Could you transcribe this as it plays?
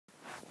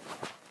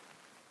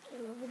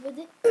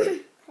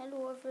everybody.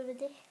 Hello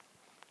everybody.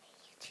 Hey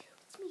YouTube,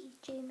 it's me,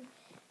 Jamie,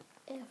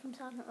 from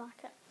Silent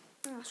Market.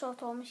 And I saw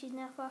Thomas's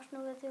Nerf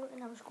Arsenal video,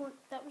 and that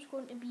was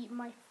going to be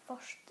my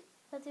first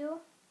video,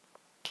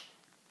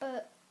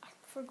 but I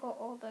forgot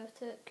all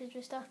about it because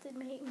we started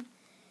making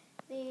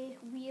the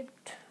weird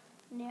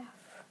Nerf,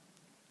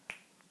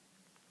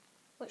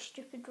 like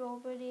stupid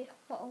robbery,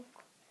 little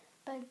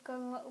big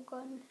gun, little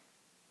gun,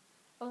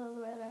 all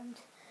the way around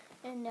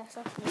in the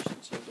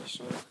assassination series.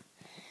 So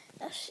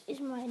this is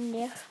my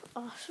Nerf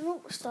arsenal.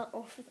 We'll start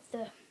off with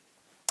the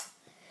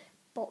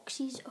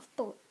boxes of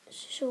bullets.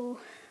 So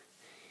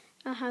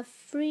I have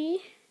 3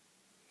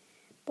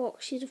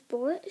 boxes of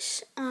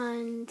bullets,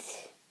 and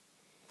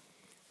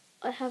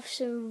I have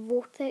some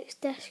vortex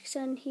discs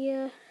in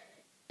here,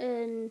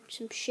 and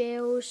some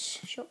shells,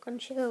 shotgun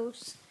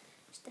shells,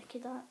 sticky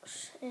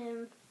darts,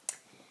 a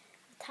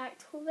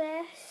tactical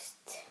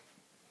vest,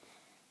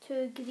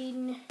 2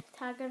 green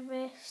tagger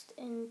vests,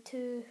 and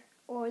 2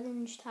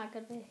 orange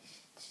tagger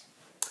vests.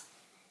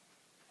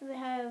 We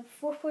have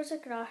 4 pairs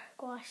of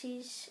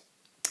glasses,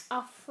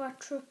 Alpha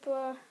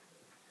Trooper,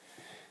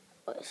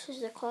 this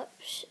is the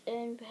clips,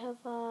 and we have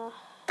a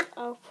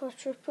Alpha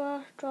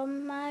Trooper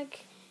drum mag.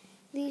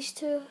 These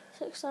 2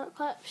 6-start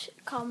clips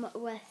come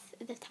with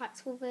the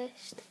tactical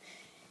vest.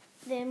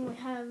 Then we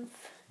have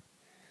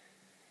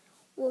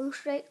long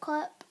strike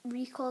clip,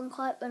 recon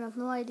clip, and I've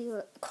no idea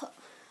what clip.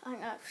 I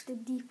think that's the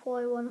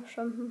deploy one or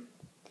something.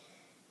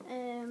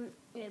 And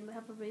we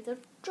have a Raider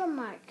drum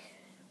mag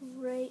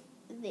right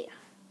there.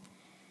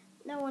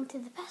 Now on to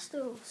the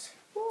pistols.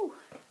 Woo!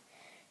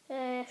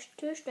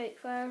 2 strike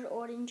fires,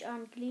 orange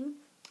and green,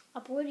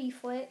 a blue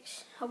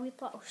reflex, a wee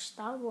little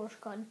Star Wars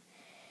gun,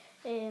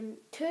 2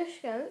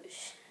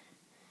 scouts,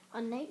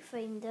 a night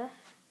finder,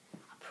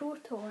 a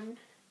proton,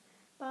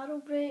 barrel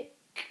break,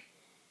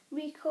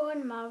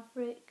 recon,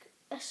 maverick,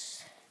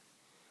 this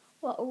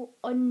little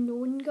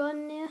unknown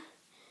gun there,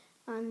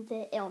 and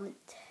the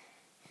element.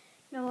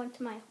 Now on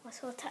to my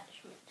little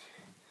attachment.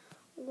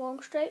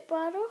 Long strike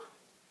barrel,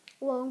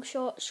 long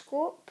shot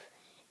scope,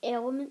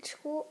 element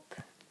scope.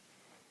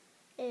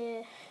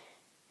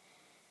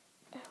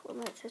 What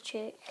am I to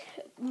check?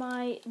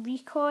 My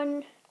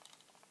recon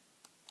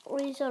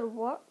laser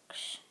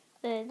works.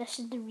 This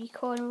is the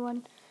recon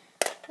one.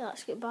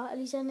 That's got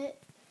batteries in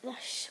it.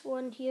 This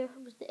one here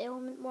was the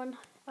element one.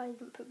 I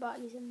didn't put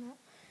batteries in that.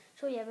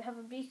 So yeah, we have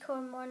a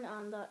recon one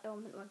and the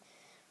element one.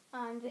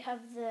 And we have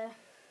the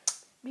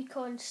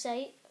recon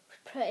sight,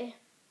 pretty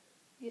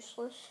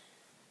useless.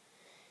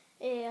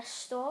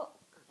 Stock,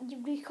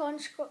 recon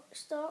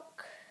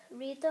stock,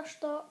 Raider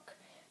stock,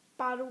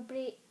 barrel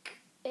break,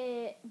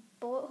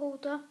 bullet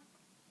holder,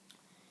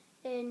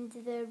 and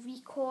the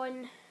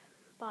recon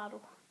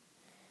barrel.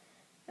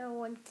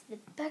 Now on to the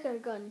bigger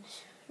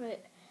guns.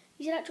 Right,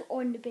 these are actually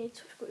on the bed,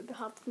 so it's going to be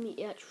hard for me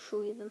to actually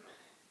show you them.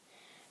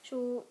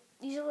 So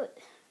these are like,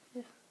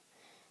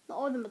 not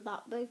all of them are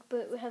that big,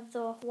 but we have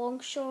the long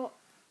shot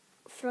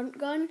front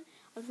gun.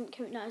 I didn't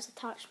count that as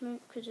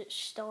attachment because it's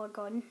still a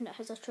gun and it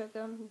has a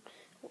trigger and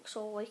looks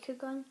all like a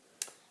gun.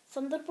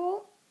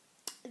 Thunderbolt,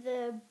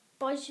 the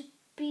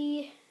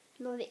buzzbee,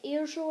 no, the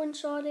airzone,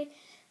 sorry,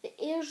 the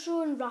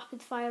airzone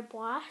rapid fire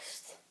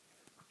blast,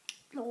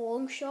 the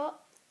long shot,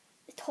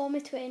 the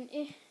Tommy 20.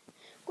 I'm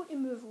going to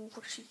move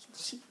over so you can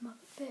see them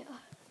a bit better.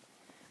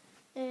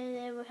 And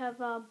then we have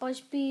a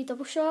buzzbee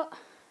double shot,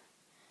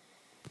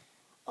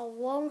 a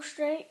long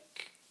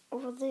strike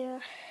over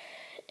there,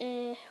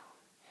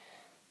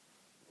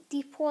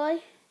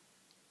 deploy,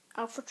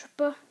 Alpha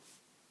Trooper,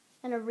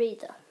 and a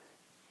Raider.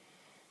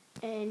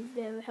 And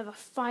then we have a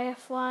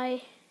Firefly,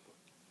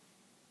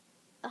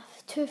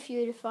 2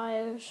 Fury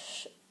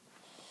Fires,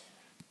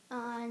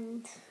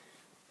 and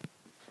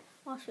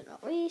last but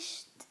not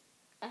least,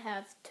 I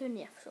have 2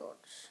 Nerf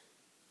swords.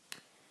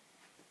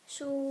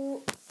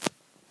 So,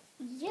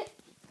 yep,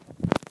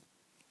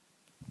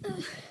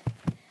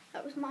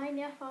 that was my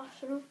Nerf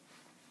arsenal.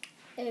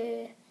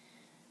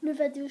 New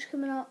videos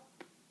coming up,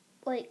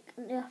 like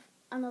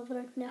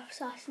another Nerf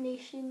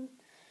assassination.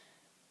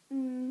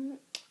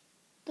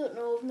 Don't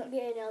know, I've not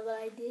got any other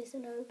ideas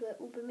now, but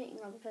we'll be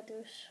making other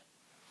videos.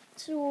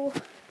 So,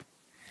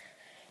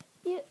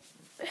 yep,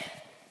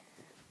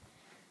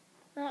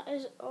 that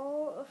is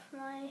all of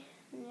my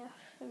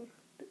Nerf and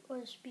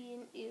buzzbee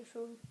and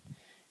airzone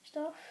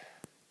stuff.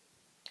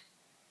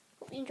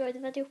 Hope you enjoyed the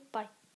video. Bye.